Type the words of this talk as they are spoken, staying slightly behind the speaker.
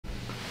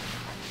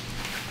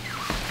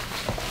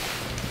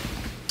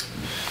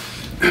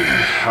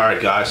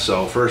Alright guys,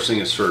 so first thing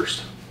is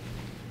first.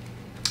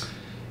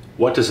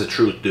 What does the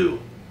truth do?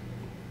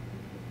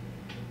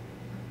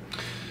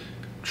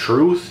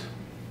 Truth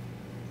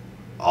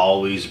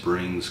always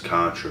brings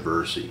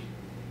controversy.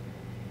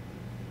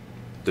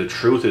 The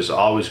truth is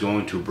always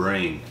going to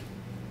bring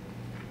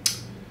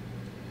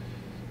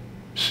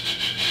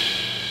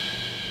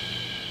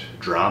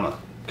drama,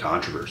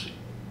 controversy.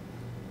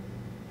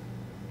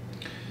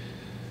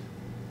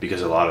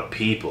 Because a lot of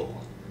people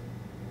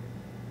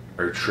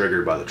are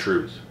triggered by the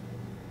truth.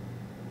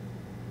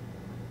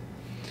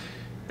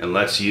 And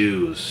let's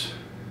use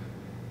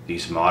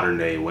these modern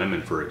day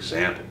women for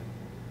example.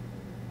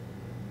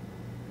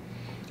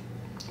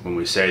 When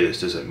we say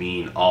this, doesn't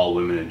mean all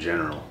women in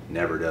general.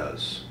 Never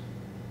does.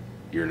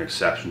 You're an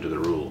exception to the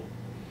rule.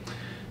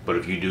 But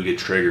if you do get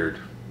triggered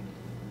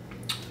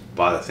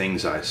by the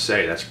things I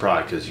say, that's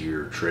probably because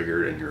you're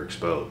triggered and you're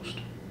exposed.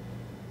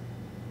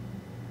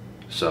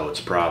 So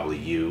it's probably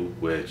you,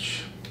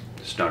 which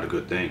is not a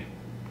good thing.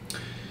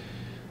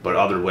 But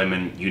other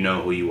women, you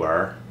know who you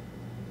are.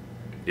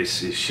 It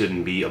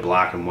shouldn't be a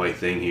black and white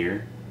thing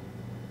here.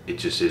 It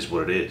just is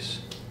what it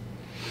is.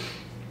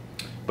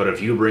 But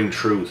if you bring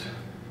truth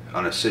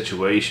on a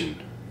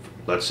situation,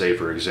 let's say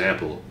for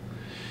example,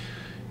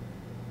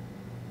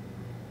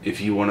 if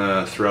you want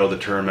to throw the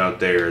term out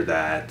there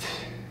that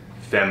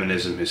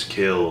feminism has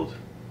killed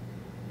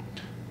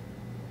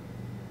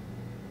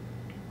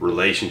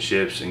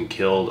relationships and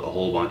killed a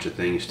whole bunch of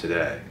things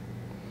today,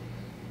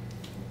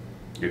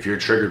 if you're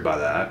triggered by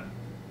that,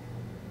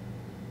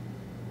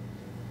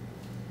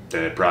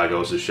 then it probably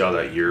goes to show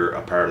that you're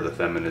a part of the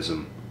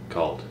feminism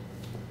cult.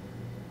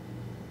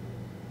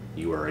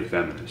 You are a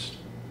feminist.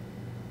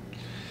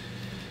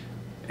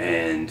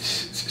 And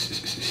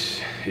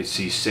it's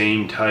these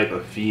same type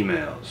of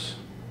females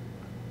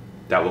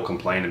that will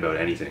complain about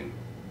anything.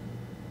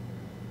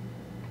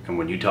 And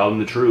when you tell them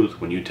the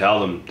truth, when you tell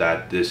them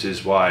that this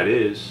is why it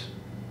is,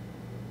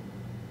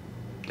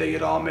 they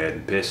get all mad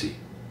and pissy.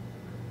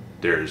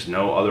 There is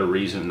no other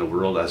reason in the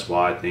world as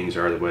why things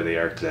are the way they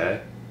are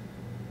today.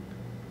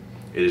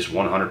 It is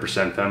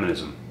 100%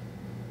 feminism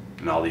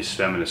and all these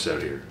feminists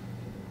out here.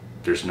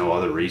 There's no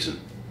other reason.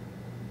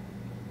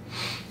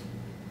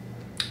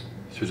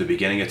 Through the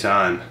beginning of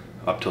time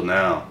up till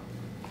now,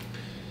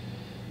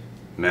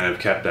 men have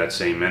kept that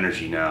same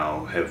energy.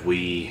 Now, have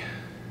we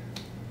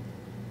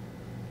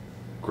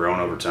grown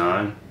over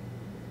time?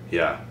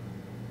 Yeah.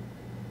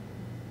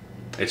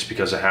 It's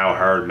because of how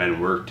hard men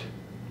worked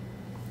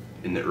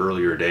in the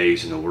earlier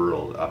days in the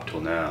world up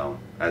till now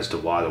as to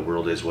why the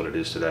world is what it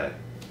is today.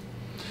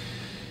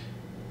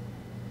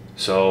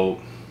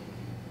 So,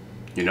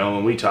 you know,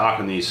 when we talk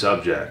on these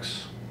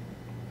subjects,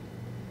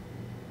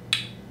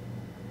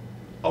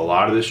 a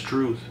lot of this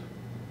truth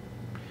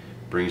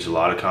brings a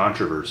lot of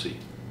controversy.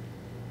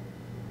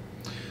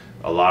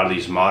 A lot of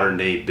these modern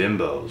day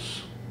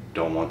bimbos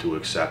don't want to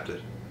accept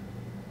it.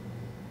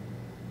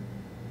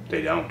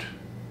 They don't.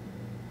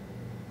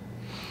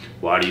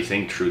 Why do you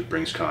think truth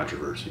brings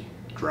controversy,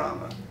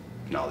 drama,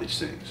 and all these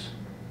things?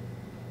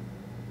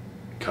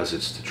 Because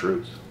it's the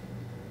truth.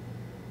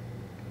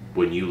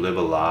 When you live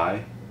a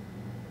lie,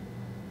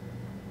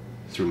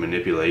 through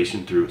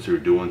manipulation, through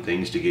doing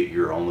things to get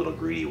your own little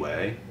greedy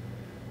way,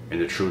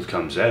 and the truth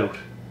comes out,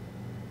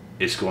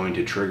 it's going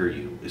to trigger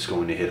you. It's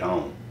going to hit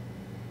home.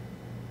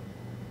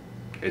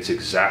 It's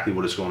exactly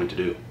what it's going to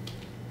do.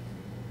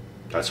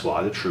 That's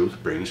why the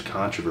truth brings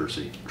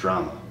controversy,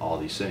 drama, all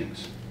these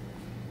things.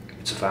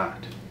 It's a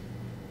fact.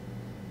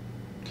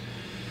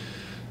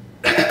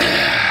 And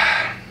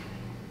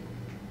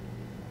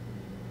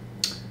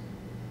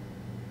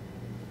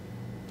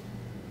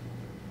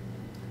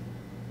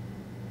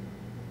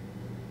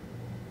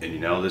you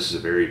know, this is a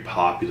very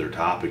popular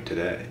topic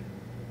today,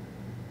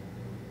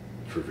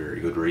 for very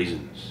good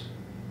reasons.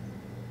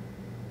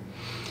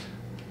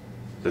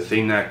 The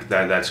thing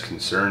that's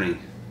concerning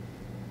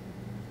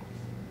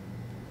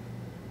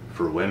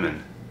for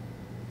women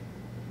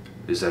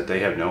is that they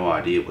have no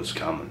idea what's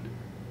coming,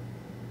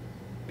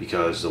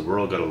 because the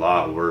world got a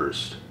lot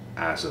worse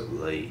as of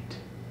late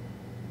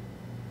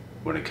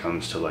when it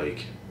comes to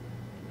like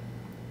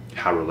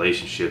how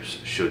relationships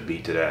should be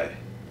today.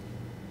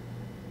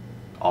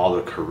 All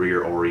the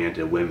career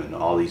oriented women,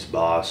 all these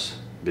boss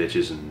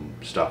bitches and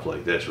stuff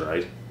like this,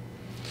 right?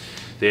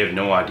 They have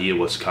no idea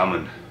what's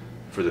coming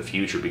for the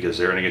future, because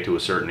they're going to get to a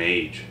certain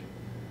age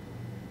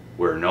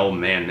where no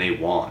man they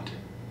want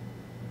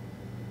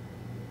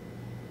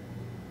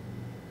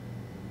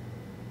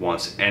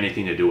wants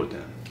anything to do with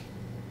them.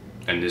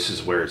 And this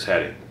is where it's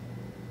heading.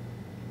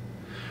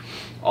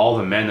 All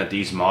the men that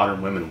these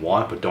modern women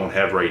want but don't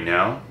have right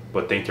now,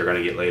 but think they're going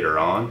to get later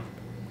on,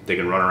 they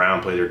can run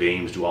around, play their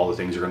games, do all the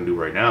things they're going to do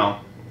right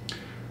now.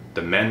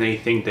 The men they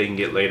think they can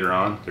get later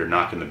on, they're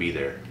not going to be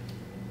there.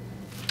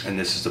 And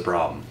this is the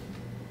problem.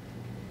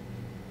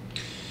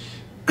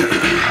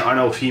 I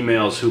know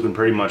females who can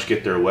pretty much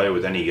get their way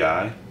with any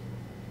guy,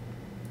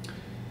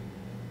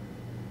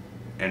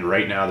 and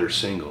right now they're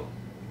single,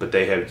 but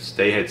they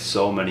had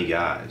so many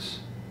guys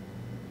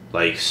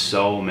like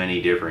so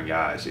many different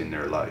guys in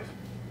their life.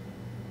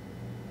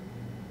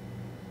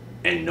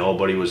 And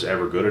nobody was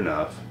ever good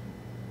enough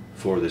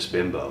for this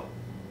bimbo.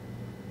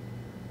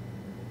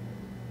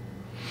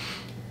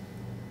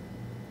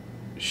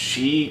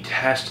 She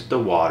tested the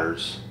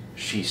waters.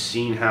 She's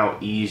seen how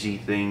easy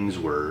things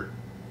were.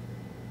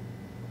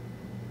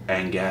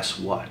 And guess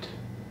what?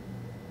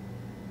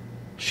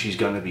 She's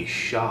going to be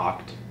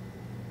shocked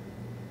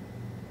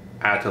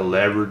at the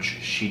leverage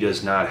she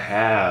does not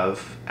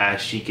have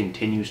as she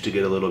continues to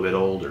get a little bit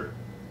older.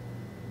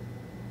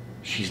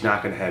 She's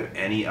not going to have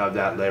any of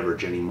that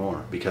leverage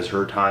anymore because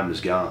her time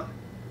is gone.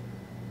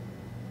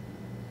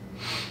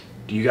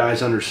 Do you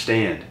guys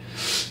understand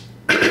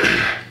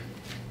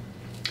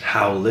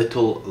how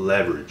little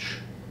leverage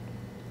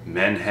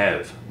men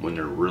have when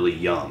they're really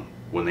young,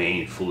 when they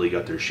ain't fully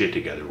got their shit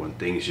together, when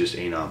things just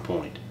ain't on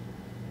point?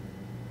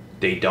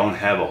 They don't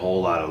have a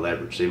whole lot of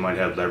leverage. They might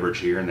have leverage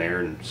here and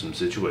there in some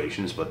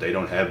situations, but they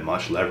don't have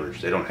much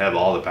leverage. They don't have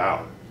all the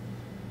power.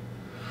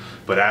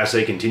 But as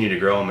they continue to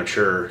grow and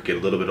mature, get a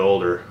little bit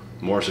older,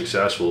 more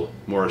successful,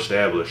 more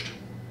established,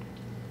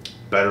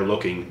 better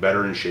looking,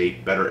 better in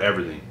shape, better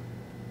everything,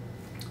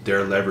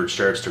 their leverage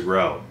starts to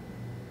grow.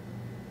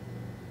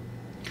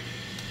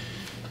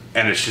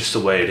 And it's just the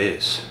way it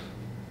is.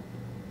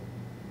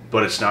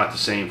 But it's not the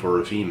same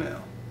for a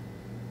female.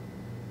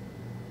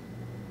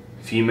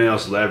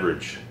 Female's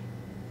leverage,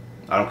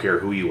 I don't care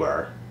who you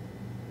are,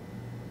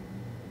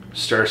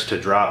 starts to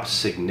drop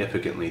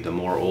significantly the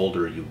more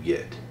older you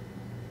get.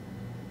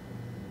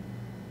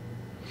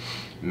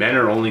 Men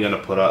are only going to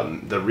put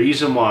up, the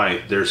reason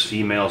why there's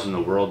females in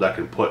the world that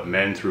can put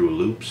men through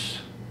loops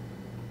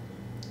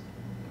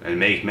and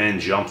make men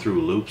jump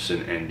through loops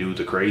and do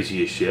the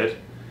craziest shit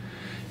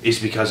is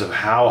because of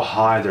how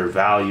high their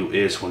value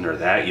is when they're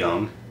that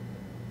young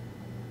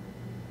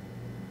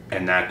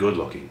and that good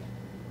looking.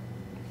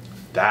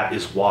 That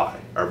is why.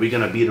 Are we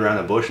going to beat around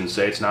the bush and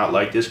say it's not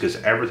like this? Because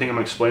everything I'm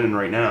explaining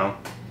right now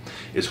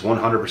is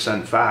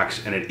 100%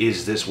 facts, and it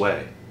is this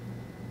way.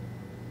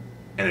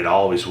 And it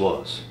always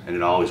was, and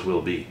it always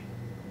will be.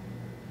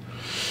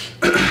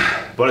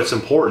 But it's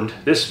important.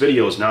 This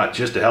video is not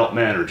just to help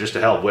men or just to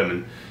help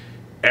women.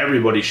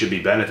 Everybody should be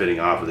benefiting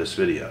off of this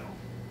video.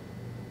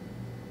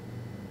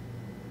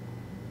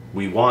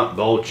 We want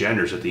both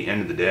genders at the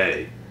end of the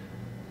day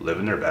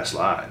living their best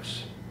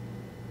lives.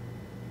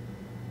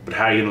 But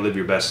how are you going to live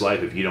your best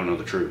life if you don't know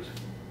the truth?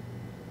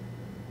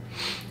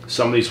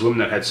 Some of these women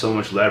that had so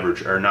much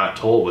leverage are not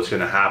told what's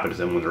going to happen to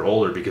them when they're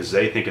older because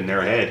they think in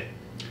their head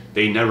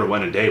they never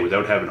went a day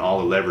without having all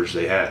the leverage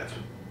they have,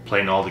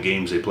 playing all the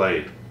games they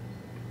played,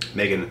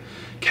 making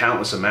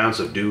countless amounts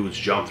of dudes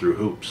jump through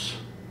hoops.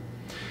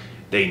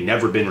 They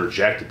never been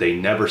rejected. They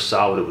never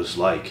saw what it was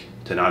like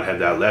to not have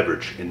that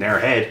leverage. In their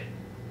head,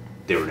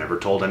 they were never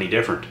told any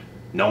different.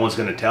 No one's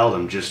going to tell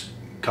them, just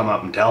come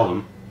up and tell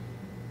them.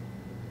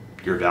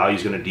 Your value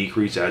is going to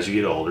decrease as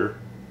you get older.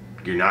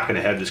 You're not going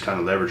to have this kind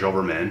of leverage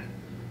over men.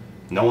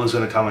 No one's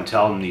going to come and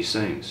tell them these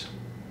things.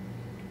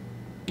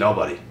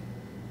 Nobody.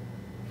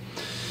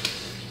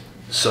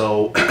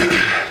 So,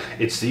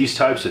 it's these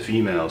types of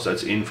females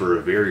that's in for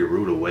a very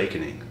rude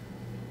awakening.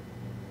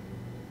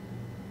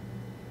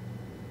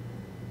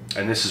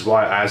 And this is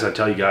why, as I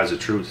tell you guys the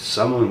truth,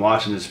 someone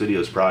watching this video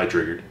is probably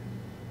triggered.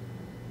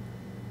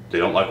 They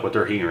don't like what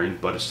they're hearing,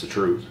 but it's the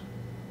truth.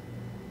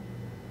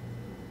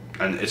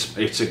 And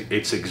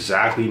it's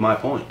exactly my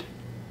point.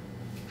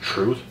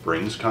 Truth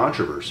brings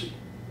controversy.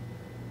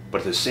 But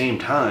at the same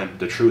time,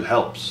 the truth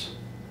helps.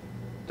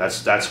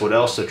 That's what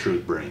else the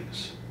truth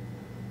brings.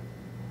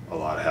 A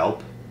lot of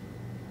help.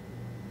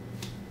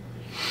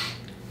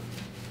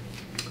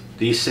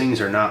 These things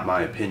are not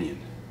my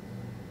opinion.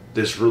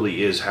 This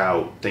really is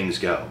how things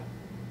go.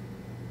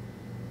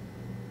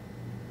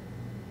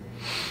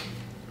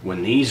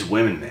 When these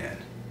women, man,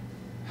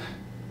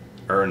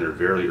 are in their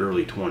very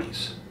early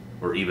 20s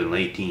or even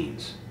late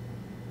teens,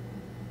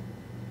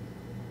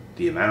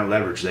 the amount of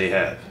leverage they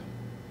have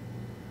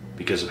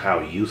because of how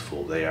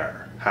youthful they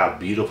are, how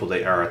beautiful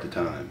they are at the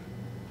time,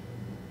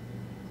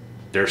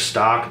 their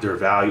stock, their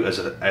value is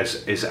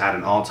at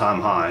an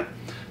all-time high.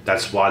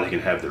 That's why they can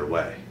have their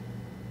way.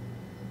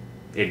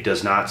 It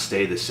does not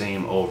stay the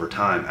same over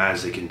time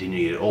as they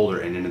continue to get older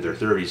and into their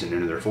 30s and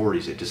into their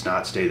 40s. It does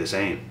not stay the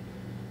same.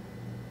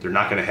 They're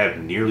not going to have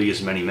nearly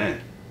as many men.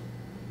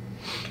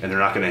 And they're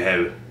not going to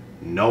have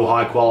no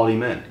high quality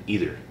men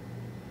either.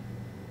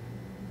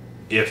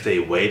 If they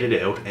wait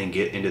it out and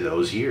get into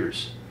those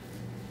years.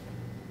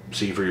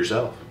 See for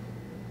yourself.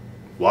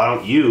 Why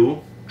don't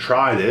you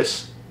try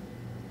this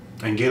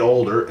and get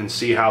older and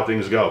see how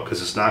things go?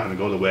 Because it's not going to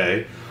go the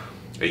way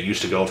it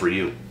used to go for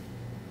you.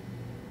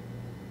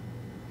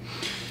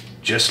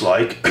 Just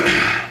like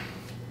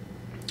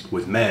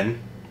with men,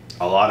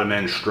 a lot of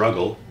men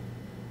struggle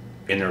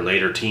in their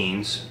later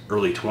teens,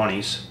 early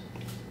 20s.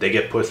 They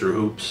get put through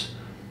hoops,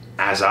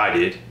 as I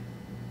did.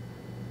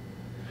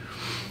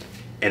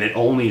 And it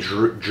only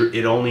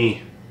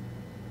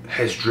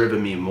has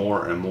driven me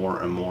more and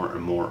more and more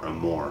and more and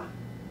more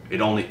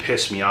It only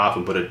pissed me off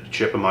and put a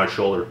chip on my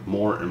shoulder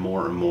more and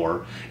more and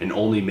more, and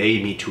only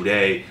made me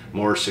today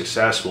more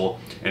successful,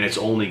 and it's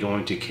only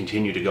going to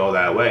continue to go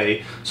that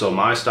way. So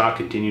my stock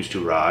continues to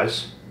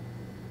rise,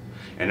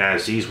 and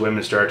as these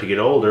women start to get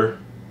older,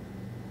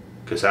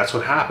 because that's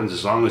what happens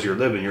as long as you're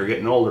living, you're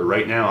getting older.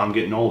 Right now I'm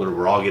getting older,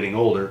 we're all getting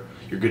older.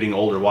 You're getting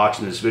older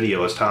watching this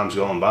video as time's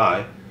going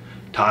by.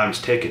 Time's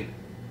ticking.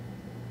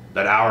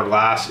 That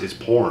hourglass is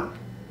pouring.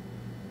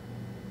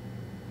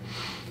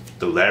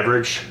 The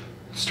leverage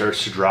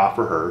starts to drop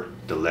for her.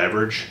 The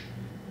leverage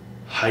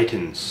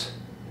heightens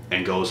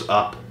and goes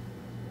up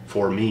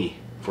for me,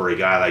 for a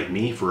guy like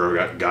me, for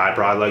a guy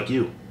probably like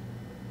you.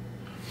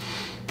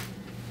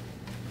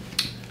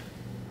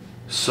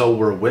 So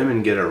where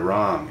women get it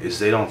wrong is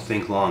they don't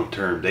think long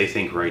term, they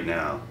think right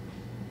now.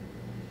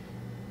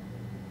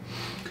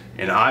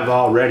 And I've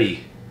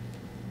already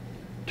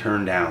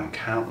turned down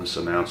countless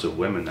amounts of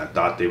women that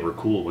thought they were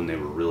cool when they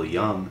were really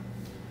young.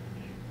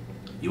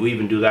 You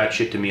even do that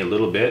shit to me a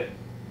little bit,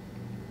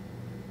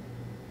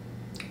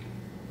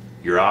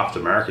 you're off the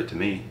market to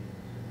me.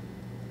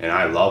 And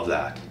I love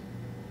that.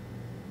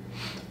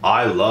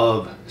 I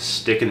love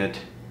sticking it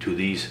to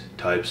these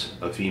types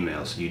of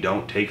females. You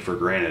don't take for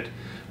granted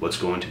what's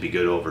going to be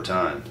good over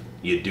time.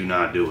 You do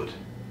not do it.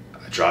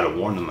 I try to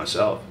warn them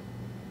myself.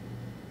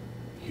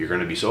 You're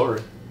going to be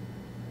sorry.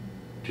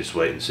 Just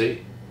wait and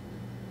see.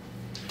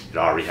 It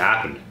already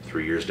happened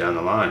 3 years down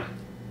the line.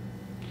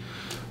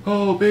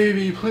 Oh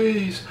baby,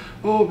 please.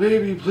 Oh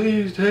baby,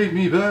 please take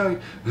me back.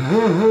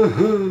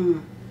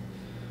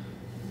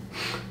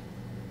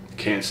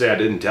 Can't say I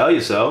didn't tell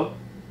you so.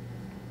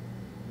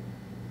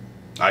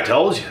 I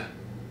told you.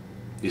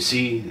 You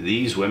see,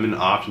 these women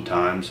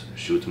oftentimes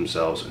shoot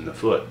themselves in the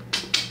foot.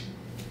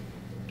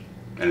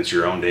 And it's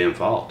your own damn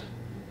fault.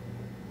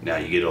 Now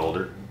you get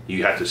older,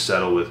 you have to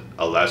settle with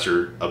a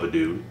lesser of a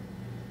dude.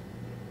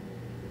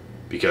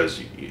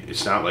 Because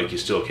it's not like you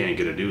still can't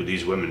get a dude.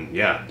 These women,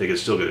 yeah, they can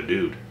still get a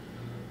dude.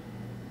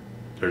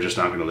 They're just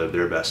not going to live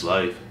their best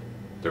life.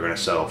 They're going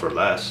to settle for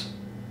less.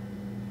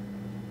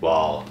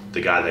 While the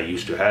guy they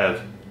used to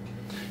have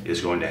is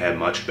going to have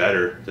much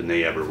better than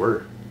they ever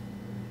were.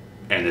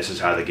 And this is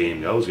how the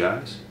game goes,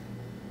 guys.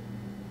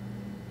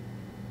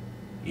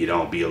 You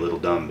don't be a little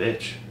dumb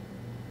bitch.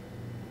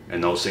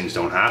 And those things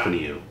don't happen to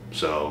you.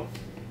 So,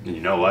 and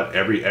you know what?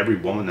 Every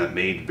woman that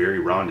made very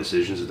wrong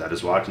decisions that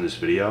is watching this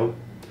video,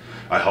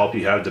 I hope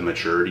you have the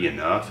maturity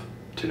enough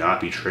to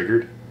not be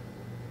triggered.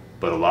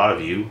 But a lot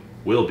of you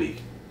will be.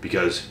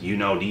 Because you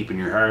know deep in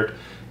your heart,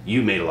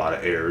 you made a lot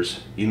of errors.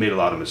 You made a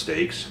lot of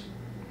mistakes.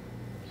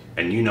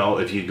 And you know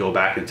if you go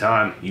back in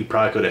time, you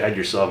probably could have had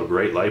yourself a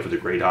great life with a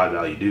great high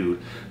value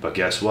dude. But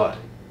guess what?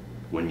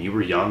 When you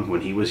were young,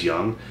 when he was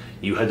young,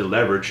 you had the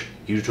leverage,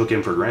 you took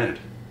him for granted.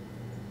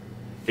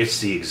 It's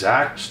the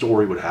exact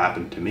story what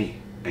happened to me.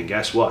 And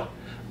guess what?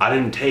 I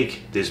didn't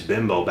take this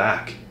bimbo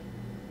back.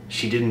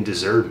 She didn't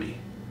deserve me.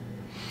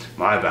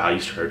 My value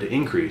started to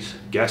increase.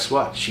 Guess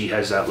what? She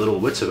has that little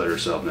wits about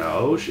herself now.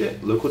 Oh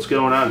shit, look what's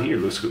going on here.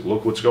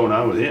 Look what's going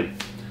on with him.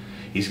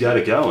 He's got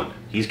it going.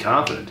 He's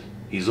confident.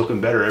 He's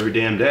looking better every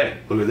damn day.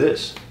 Look at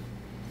this.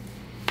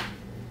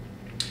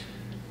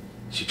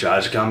 She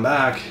tries to come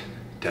back,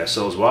 test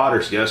those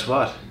waters. Guess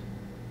what?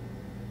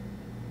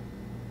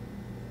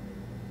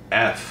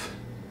 F.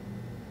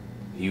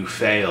 You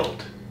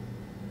failed.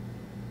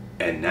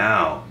 And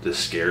now the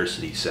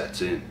scarcity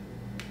sets in.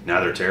 Now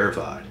they're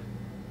terrified.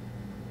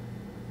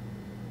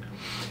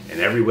 And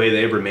every way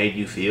they ever made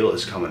you feel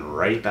is coming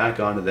right back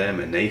onto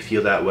them, and they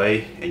feel that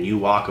way, and you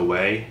walk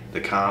away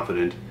the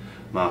confident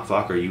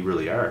motherfucker you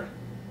really are.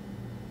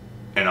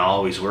 And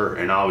always were,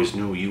 and always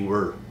knew you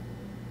were.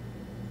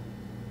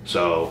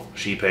 So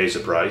she pays the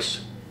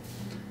price.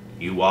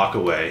 You walk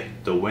away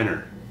the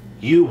winner.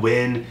 You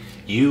win,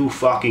 you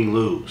fucking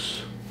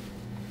lose.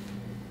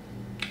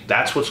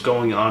 That's what's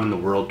going on in the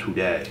world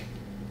today.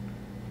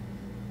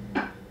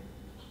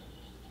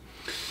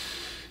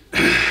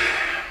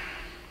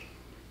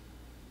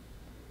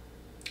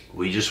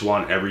 We just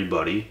want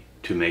everybody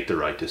to make the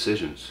right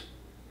decisions.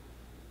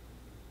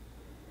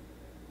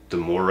 The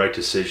more right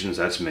decisions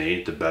that's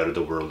made, the better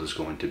the world is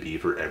going to be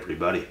for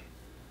everybody.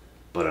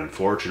 But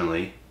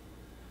unfortunately,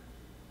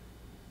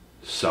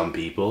 some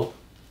people,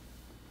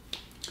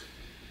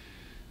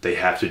 they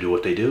have to do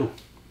what they do.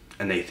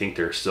 And they think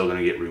they're still going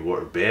to get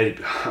rewarded.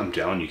 Bad, I'm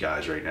telling you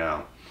guys right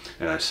now,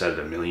 and I've said it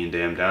a million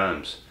damn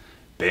times,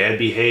 bad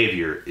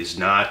behavior is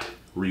not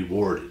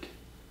rewarded.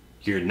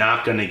 You're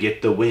not going to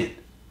get the win.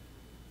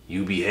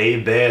 You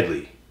behave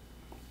badly,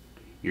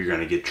 you're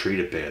going to get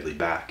treated badly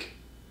back.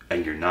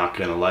 And you're not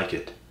going to like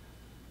it.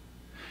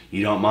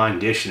 You don't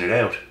mind dishing it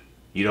out.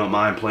 You don't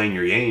mind playing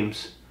your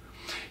games.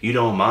 You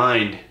don't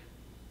mind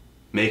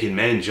making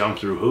men jump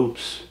through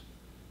hoops.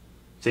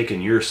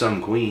 Thinking you're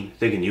some queen.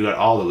 Thinking you got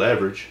all the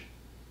leverage.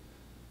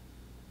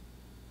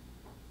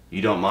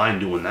 You don't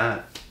mind doing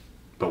that.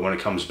 But when it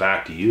comes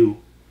back to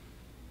you,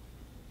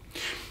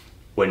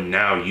 when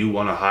now you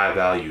want a high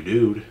value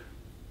dude,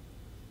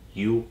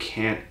 you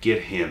can't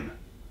get him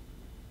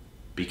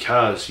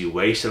because you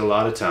wasted a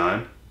lot of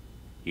time,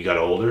 You got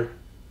older,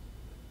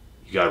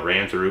 you got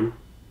ran through,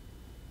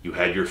 you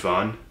had your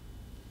fun,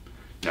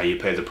 now you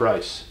pay the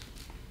price.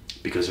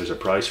 Because there's a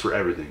price for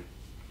everything.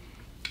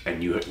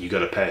 And you got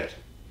to pay it.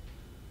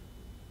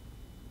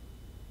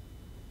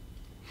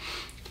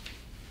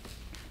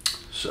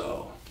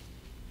 So,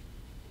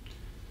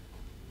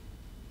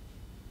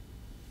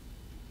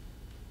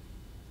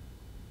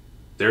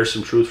 there's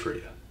some truth for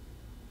you.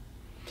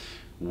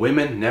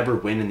 Women never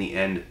win in the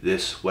end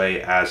this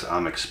way as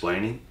I'm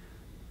explaining.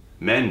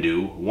 Men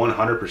do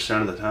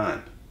 100% of the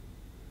time.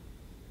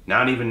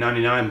 Not even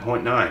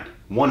 99.9.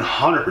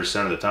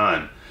 100% of the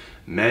time,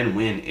 men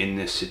win in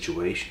this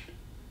situation.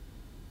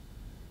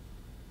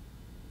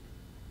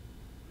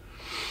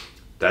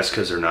 That's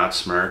because they're not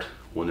smart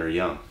when they're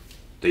young.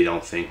 They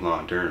don't think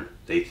long term.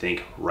 They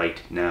think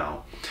right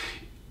now.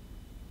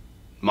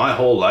 My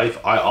whole life,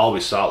 I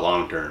always thought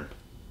long term.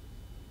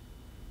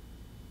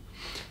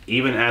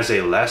 Even as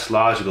a less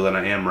logical than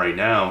I am right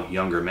now,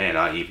 younger man,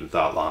 I even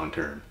thought long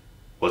term.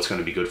 What's going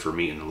to be good for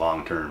me in the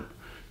long term?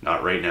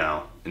 Not right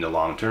now, in the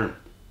long term.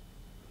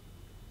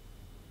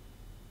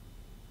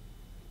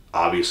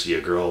 Obviously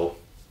a girl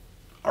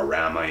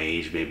around my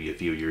age, maybe a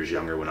few years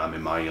younger when I'm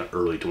in my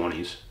early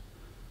 20s,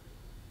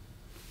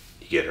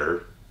 you get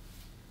her,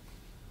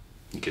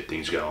 you get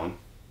things going.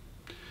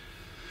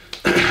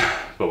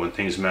 But when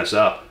things mess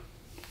up,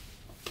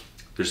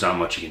 there's not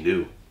much you can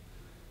do.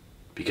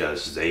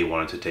 Because they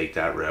wanted to take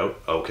that route,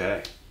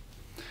 okay.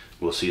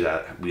 We'll see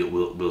that.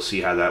 We'll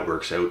see how that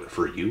works out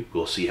for you.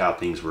 We'll see how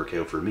things work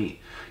out for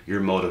me.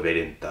 You're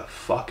motivating the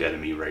fuck out of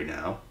me right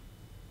now,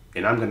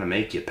 and I'm gonna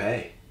make you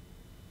pay.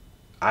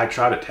 I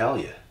try to tell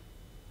you.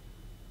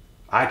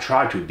 I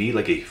try to be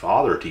like a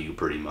father to you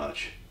pretty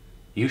much.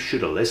 You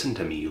should have listened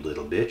to me, you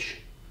little bitch.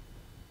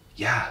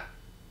 Yeah.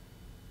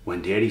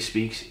 When daddy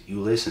speaks,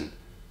 you listen.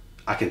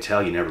 I can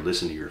tell you never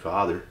listen to your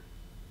father.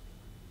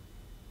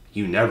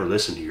 You never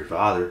listened to your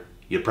father.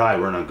 You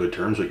probably weren't on good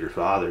terms with your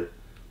father.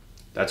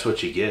 That's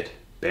what you get.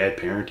 Bad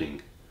parenting.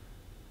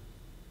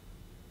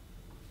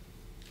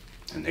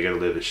 And they gotta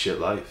live a shit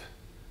life.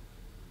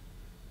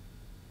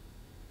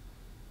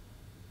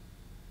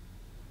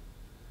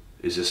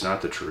 Is this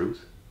not the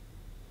truth?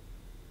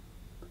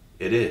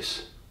 It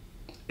is.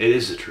 It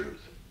is the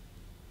truth.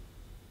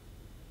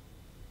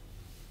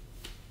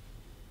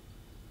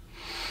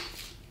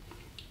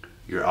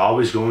 You're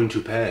always going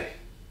to pay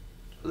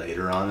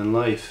later on in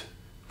life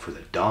for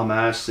the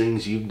dumbass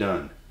things you've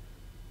done.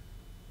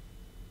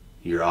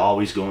 You're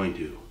always going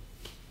to.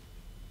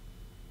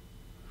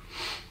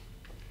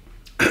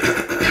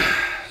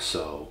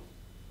 So,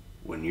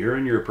 when you're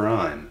in your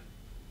prime,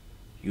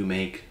 you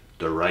make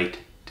the right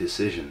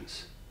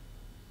decisions.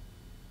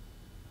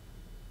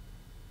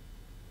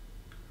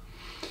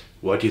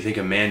 What do you think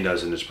a man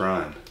does in his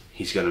prime?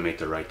 He's going to make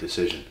the right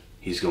decision.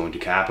 He's going to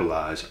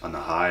capitalize on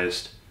the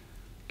highest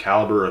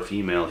caliber of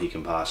female he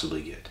can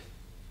possibly get.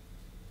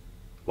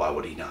 Why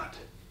would he not?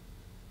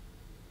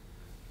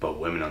 But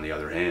women, on the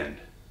other hand,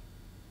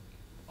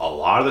 a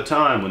lot of the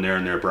time when they're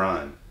in their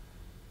prime,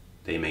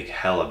 they make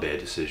hella bad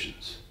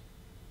decisions.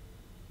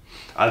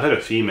 I've had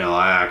a female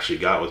I actually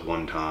got with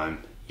one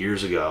time,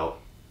 years ago.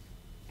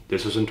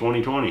 This was in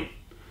 2020,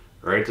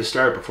 right at the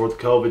start before the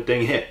COVID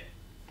thing hit.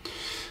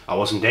 I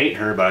wasn't dating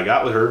her, but I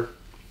got with her.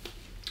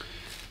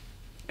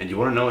 And you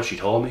want to know what she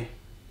told me?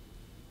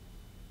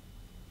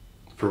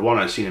 For one,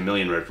 I've seen a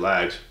million red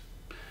flags.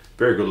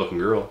 Very good looking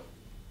girl.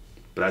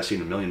 But I've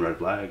seen a million red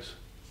flags.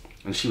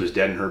 And she was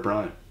dead in her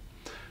prime.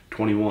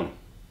 21.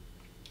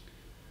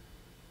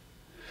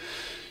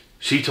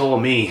 She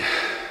told me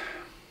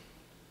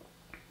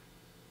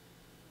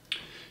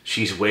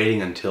she's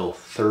waiting until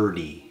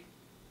 30.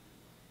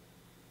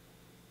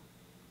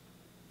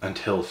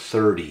 Until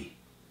 30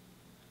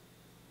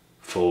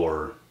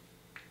 for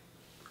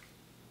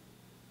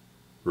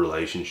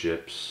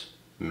relationships,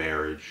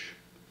 marriage,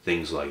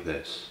 things like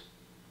this.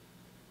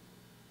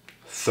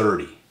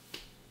 30.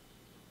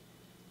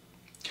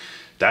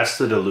 That's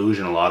the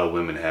delusion a lot of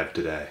women have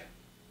today.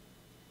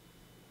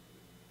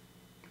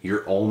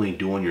 You're only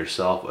doing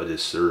yourself a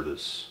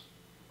disservice.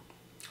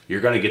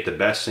 You're going to get the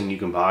best thing you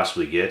can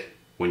possibly get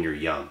when you're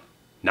young,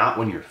 not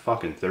when you're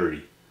fucking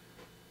 30.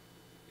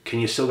 Can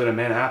you still get a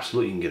man?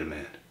 Absolutely, you can get a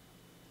man.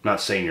 I'm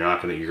not saying you're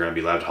going to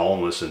be left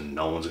homeless and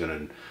no one's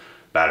going to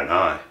bat an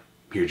eye.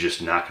 You're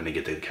just not going to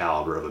get the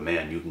caliber of a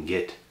man you can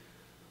get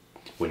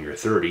when you're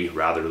 30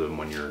 rather than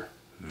when you're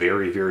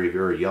very, very,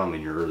 very young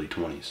in your early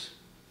 20s,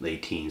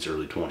 late teens,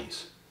 early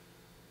 20s.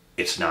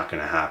 It's not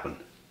going to happen.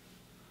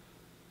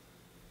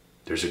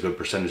 There's a good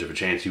percentage of a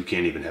chance you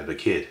can't even have a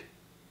kid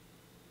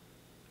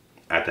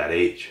at that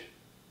age.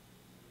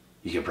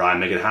 You can probably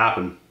make it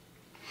happen,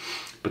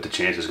 but the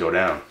chances go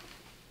down.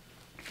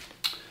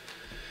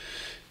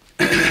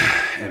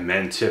 And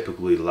men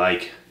typically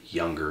like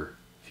younger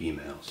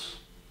females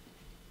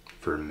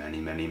for many,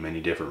 many, many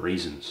different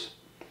reasons.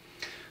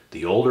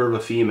 The older of a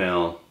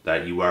female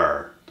that you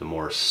are, the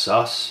more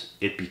sus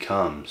it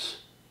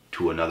becomes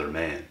to another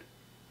man.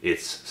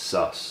 It's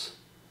sus.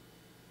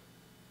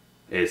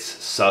 It's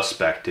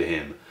suspect to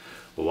him.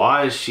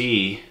 Why is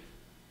she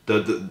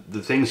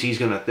The things he's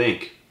gonna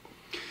think.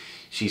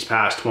 She's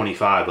past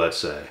 25, let's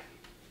say.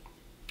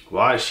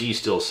 Why is she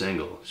still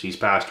single? She's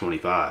past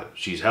 25.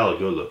 She's hella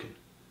good looking.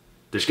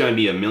 There's gonna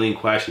be a million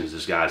questions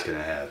this guy's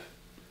gonna have,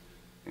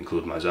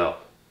 including myself.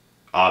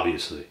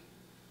 Obviously.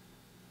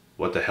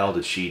 What the hell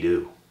did she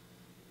do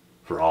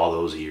for all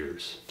those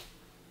years?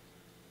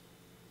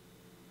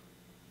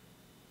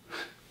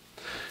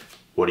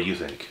 What do you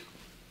think?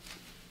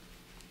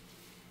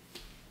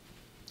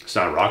 It's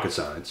not rocket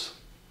science.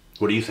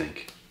 What do you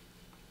think?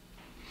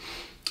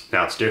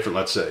 Now it's different.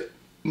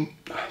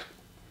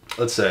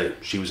 Let's say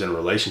she was in a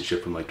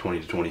relationship from like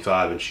 20 to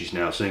 25 and she's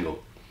now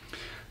single.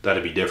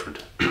 That'd be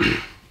different.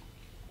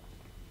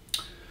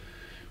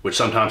 Which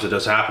sometimes it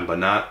does happen, but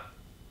not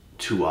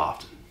too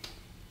often.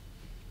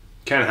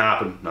 Can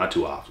happen, not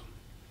too often.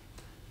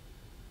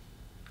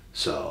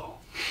 So,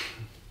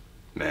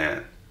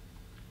 man,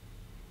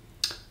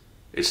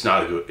 it's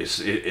not a good.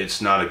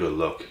 It's not a good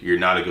look. You're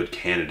not a good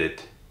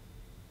candidate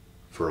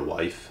for a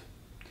wife.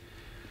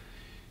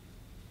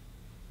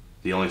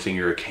 The only thing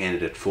you're a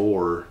candidate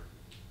for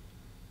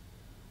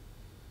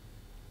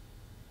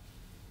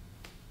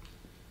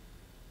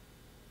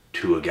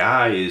to a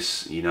guy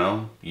is, you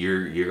know,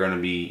 you're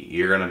gonna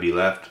be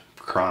left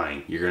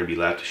crying. You're gonna be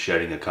left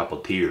shedding a couple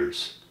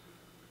tears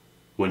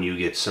when you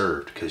get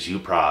served, because you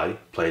probably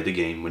played the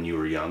game when you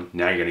were young.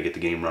 Now you're gonna get the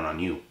game run on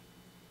you,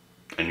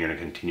 and you're gonna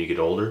continue to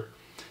get older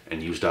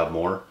and used up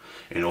more,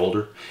 and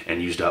older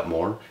and used up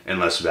more, and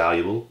less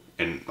valuable,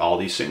 and all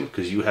these things,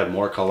 because you have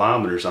more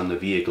kilometers on the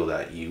vehicle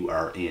that you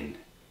are in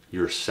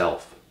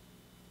yourself.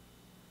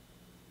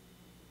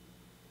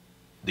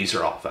 These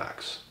are all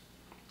facts.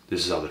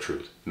 This is all the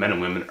truth. Men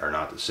and women are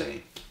not the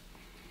same.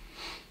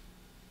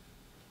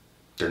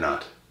 They're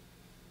not.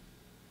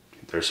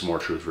 There's some more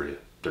truth for you.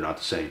 They're not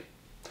the same.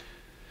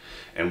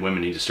 And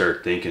women need to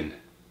start thinking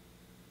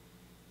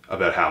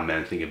about how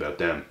men think about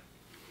them.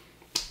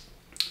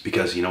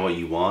 Because you know what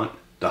you want?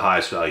 The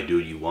highest value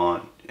dude you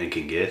want and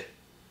can get.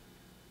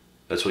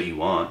 That's what you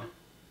want.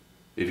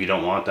 If you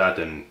don't want that,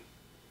 then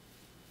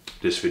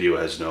this video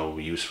has no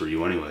use for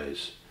you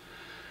anyways.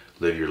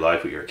 Live your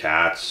life with your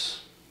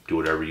cats. Do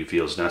whatever you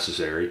feel is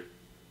necessary.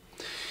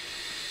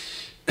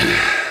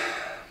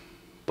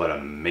 But a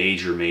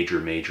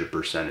major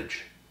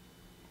percentage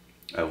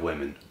of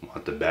women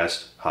want the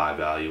best, high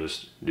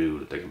valuest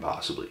dude they can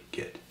possibly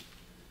get.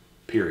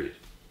 Period.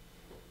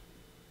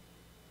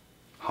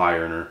 High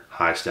earner,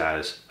 high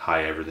status,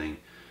 high everything,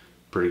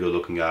 pretty good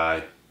looking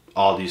guy.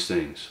 All these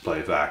things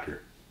play a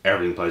factor.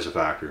 Everything plays a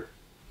factor.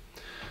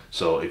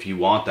 So if you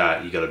want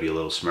that, you got to be a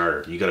little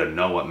smarter. You got to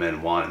know what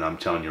men want, and I'm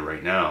telling you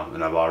right now,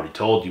 and I've already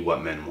told you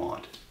what men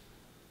want.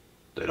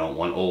 They don't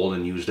want old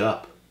and used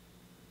up.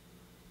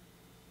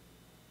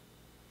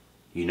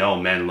 You know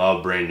men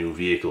love brand new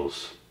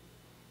vehicles.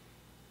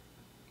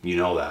 You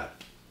know that.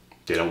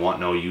 They don't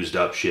want no used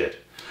up shit.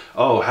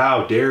 Oh,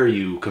 how dare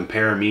you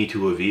compare me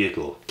to a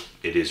vehicle?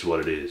 It is what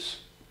it is.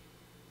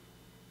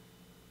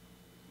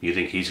 You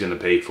think he's going to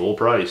pay full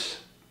price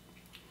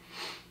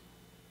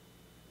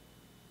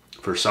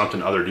for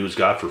something other dudes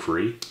got for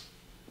free?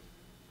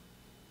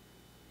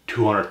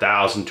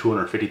 200,000,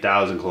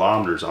 250,000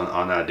 kilometers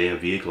on that damn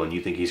vehicle, and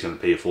you think he's going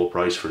to pay full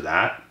price for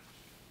that?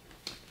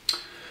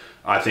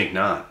 I think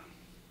not.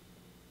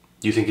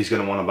 You think he's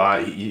going to want to buy,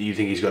 you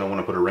think he's going to want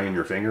to put a ring in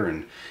your finger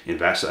and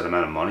invest that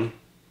amount of money?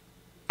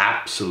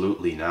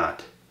 Absolutely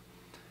not.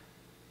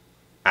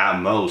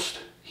 At most,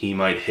 he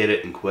might hit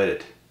it and quit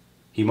it.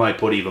 He might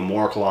put even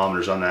more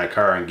kilometers on that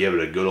car and give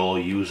it a good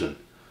old using,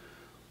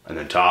 and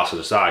then toss it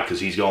aside because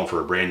he's going for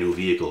a brand new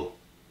vehicle.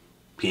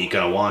 He ain't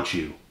going to want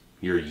you.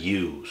 You're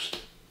used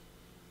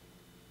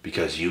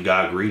because you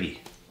got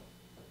greedy.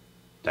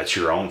 That's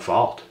your own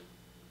fault.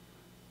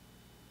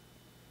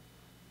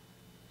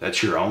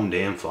 That's your own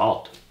damn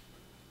fault.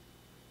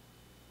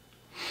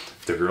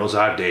 The girls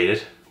I've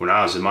dated when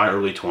I was in my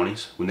early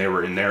 20s, when they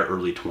were in their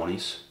early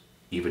 20s,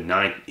 even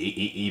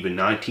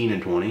 19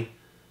 and 20,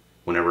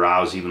 whenever I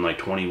was even like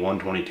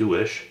 21,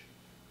 22-ish,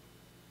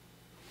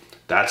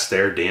 that's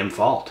their damn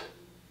fault.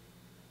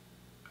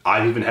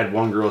 I've even had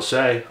one girl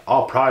say,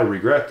 I'll probably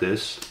regret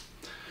this.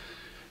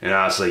 And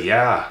I was like,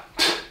 yeah,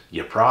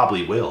 you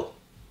probably will.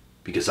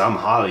 Because I'm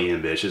highly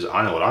ambitious.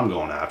 I know what I'm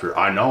going after.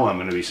 I know I'm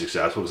going to be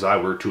successful because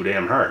I work too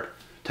damn hard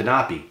to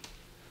not be.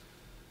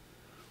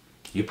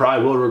 You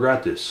probably will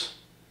regret this.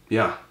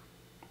 Yeah.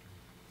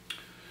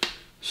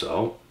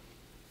 So,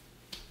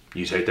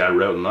 you take that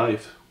route in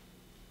life.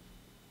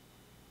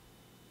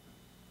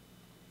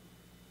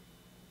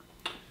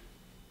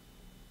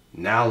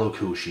 Now look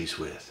who she's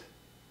with.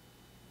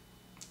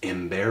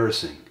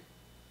 Embarrassing.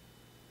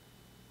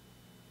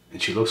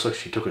 And she looks like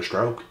she took a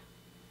stroke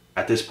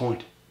at this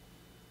point.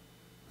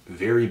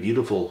 Very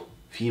beautiful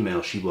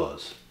female she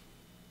was.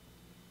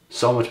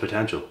 So much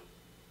potential.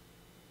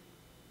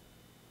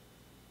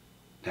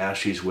 Now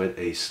she's with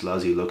a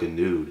sluzzy looking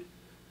dude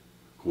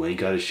who ain't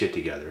got his shit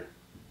together.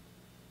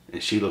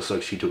 And she looks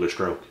like she took a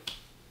stroke.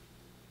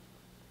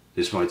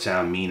 This might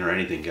sound mean or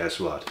anything, guess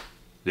what?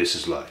 This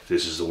is life.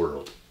 This is the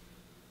world.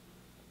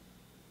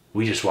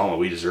 We just want what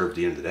we deserve at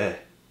the end of the day.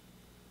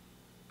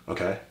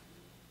 Okay?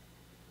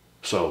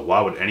 So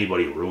why would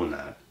anybody ruin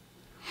that?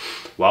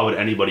 Why would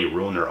anybody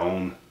ruin their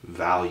own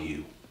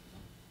value?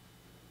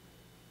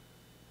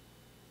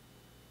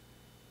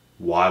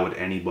 Why would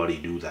anybody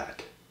do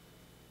that?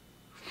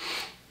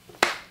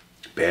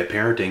 Bad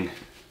parenting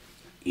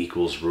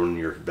equals ruining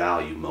your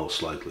value,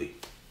 most likely.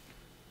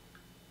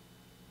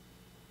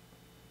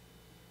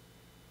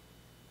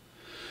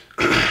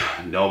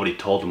 Nobody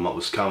told them what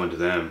was coming to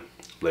them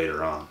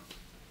later on.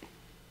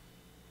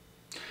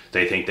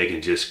 They think they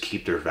can just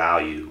keep their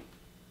value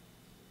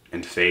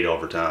and fade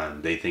over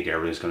time. They think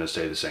everything's going to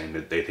stay the same.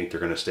 They think they're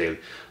going to stay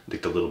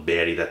like the little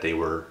baddie that they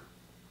were,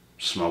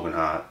 smoking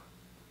hot.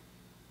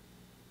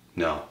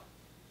 No.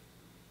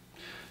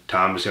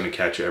 Time is going to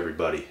catch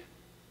everybody.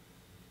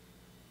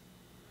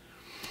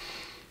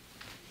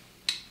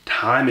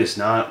 Time is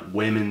not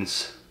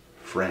women's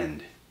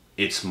friend.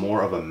 It's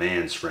more of a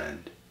man's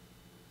friend,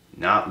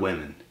 not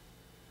women.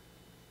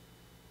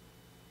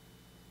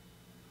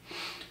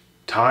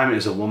 Time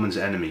is a woman's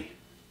enemy.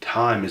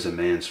 Time is a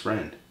man's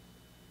friend.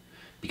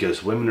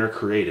 Because women are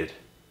created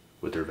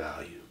with their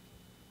value.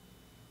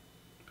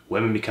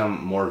 Women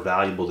become more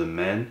valuable than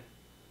men,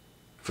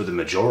 for the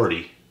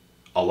majority,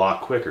 a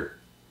lot quicker.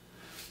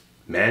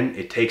 Men,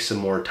 it takes some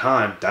more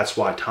time. That's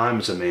why time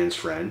is a man's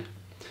friend.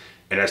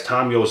 And as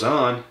time goes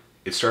on,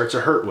 it starts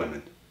to hurt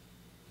women.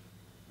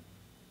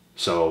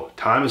 So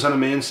time is on a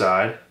man's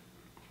side.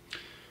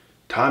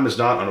 Time is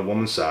not on a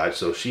woman's side.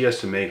 So she has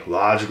to make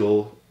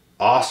logical,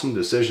 awesome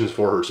decisions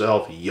for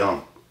herself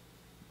young.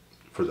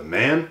 For the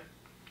man,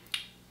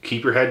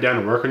 keep your head down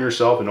and work on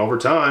yourself. And over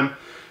time,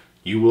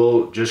 you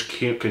will just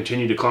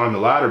continue to climb the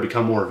ladder,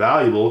 become more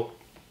valuable,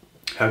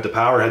 have the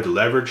power, have the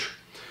leverage,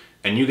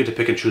 and you get to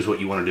pick and choose what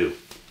you want to do.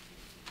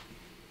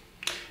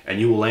 And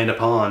you will land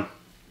upon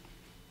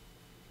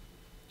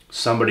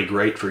somebody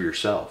great for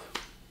yourself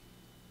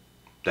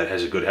that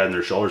has a good head on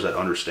their shoulders, that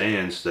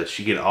understands that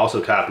she can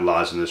also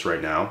capitalize on this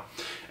right now,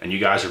 and you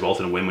guys are both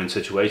in a win-win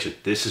situation.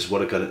 This is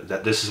what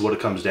it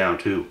comes down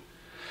to.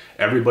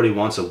 Everybody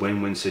wants a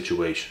win-win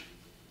situation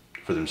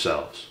for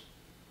themselves.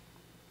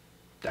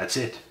 That's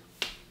it.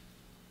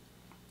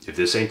 If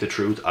this ain't the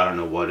truth, I don't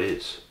know what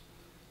is.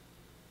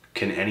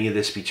 Can any of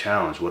this be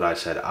challenged? What I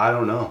said, I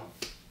don't know.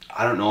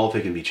 I don't know if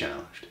it can be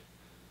challenged.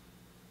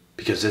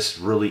 Because this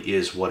really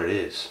is what it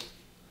is.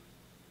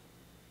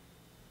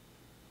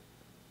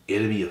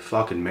 It'd be a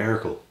fucking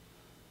miracle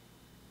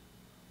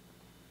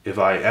if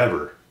I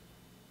ever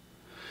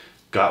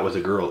got with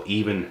a girl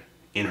even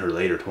in her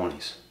later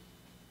 20s.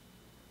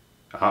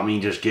 I don't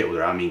mean just get with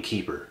her, I mean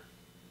keep her.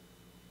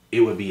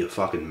 It would be a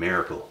fucking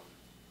miracle.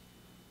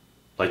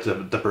 Like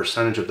the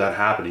percentage of that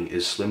happening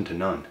is slim to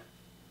none.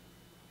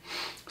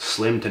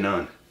 Slim to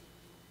none.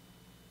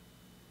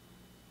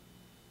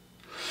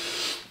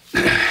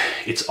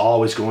 It's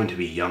always going to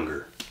be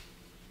younger,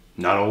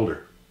 not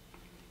older.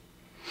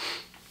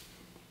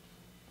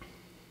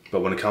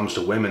 But when it comes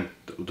to women,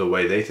 the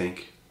way they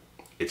think,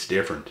 it's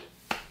different.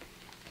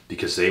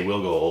 Because they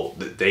will go old.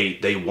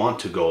 They want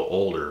to go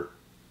older,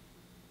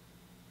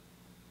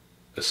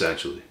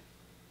 essentially.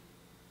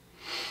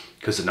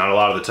 Because not a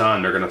lot of the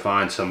time they're going to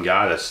find some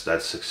guy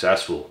that's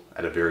successful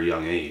at a very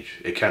young age.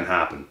 It can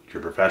happen. If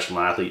you're a professional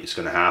athlete, it's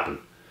going to happen.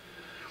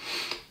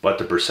 But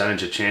the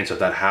percentage of chance of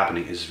that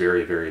happening is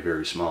very, very,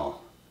 very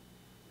small.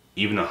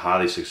 Even a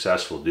highly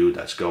successful dude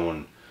that's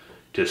going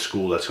to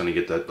school, that's going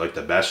to get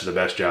the best of the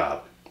best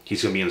job,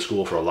 he's going to be in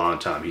school for a long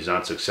time. He's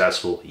not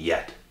successful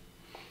yet.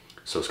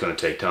 So it's going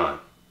to take time.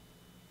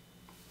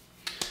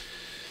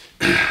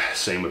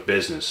 Same with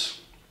business.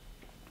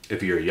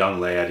 If you're a young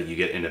lad, you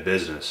get into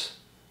business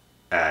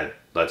at,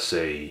 let's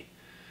say,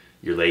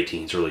 your late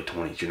teens, early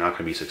 20s, you're not going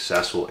to be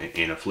successful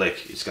in a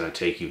flick. It's going to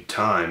take you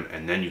time,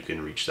 and then you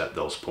can reach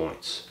those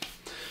points.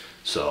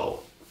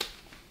 So,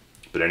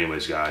 but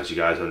anyways, guys, you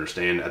guys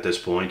understand at this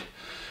point,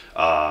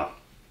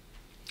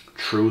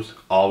 truth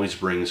always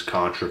brings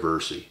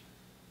controversy.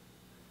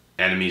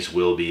 Enemies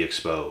will be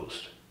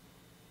exposed.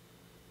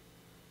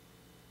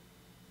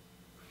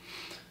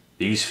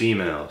 These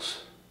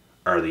females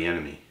are the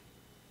enemy.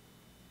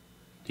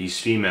 These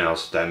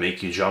females that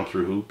make you jump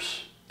through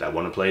hoops, that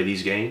want to play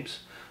these games,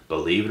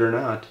 believe it or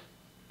not,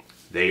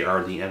 they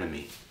are the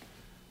enemy.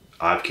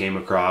 I've came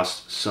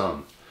across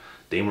some.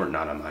 They weren't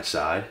not on my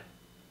side.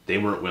 They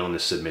weren't willing to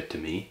submit to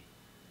me.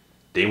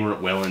 They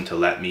weren't willing to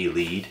let me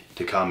lead,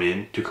 to come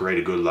in, to create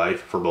a good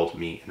life for both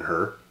me and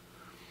her.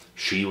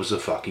 She was a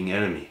fucking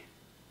enemy.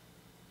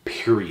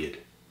 Period.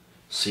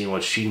 Seeing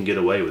what she can get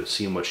away with,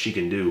 seeing what she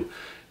can do,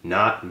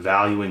 not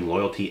valuing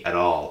loyalty at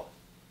all.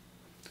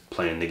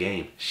 Playing the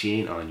game. She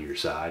ain't on your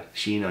side.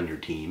 She ain't on your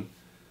team.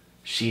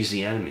 She's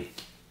the enemy.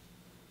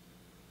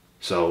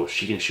 So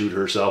she can shoot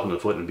herself in the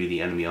foot and be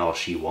the enemy all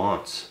she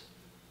wants.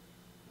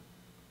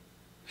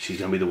 She's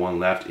going to be the one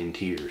left in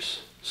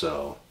tears.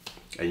 So,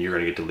 and you're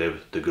going to get to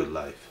live the good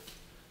life.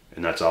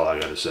 And that's all I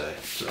got to say.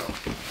 So.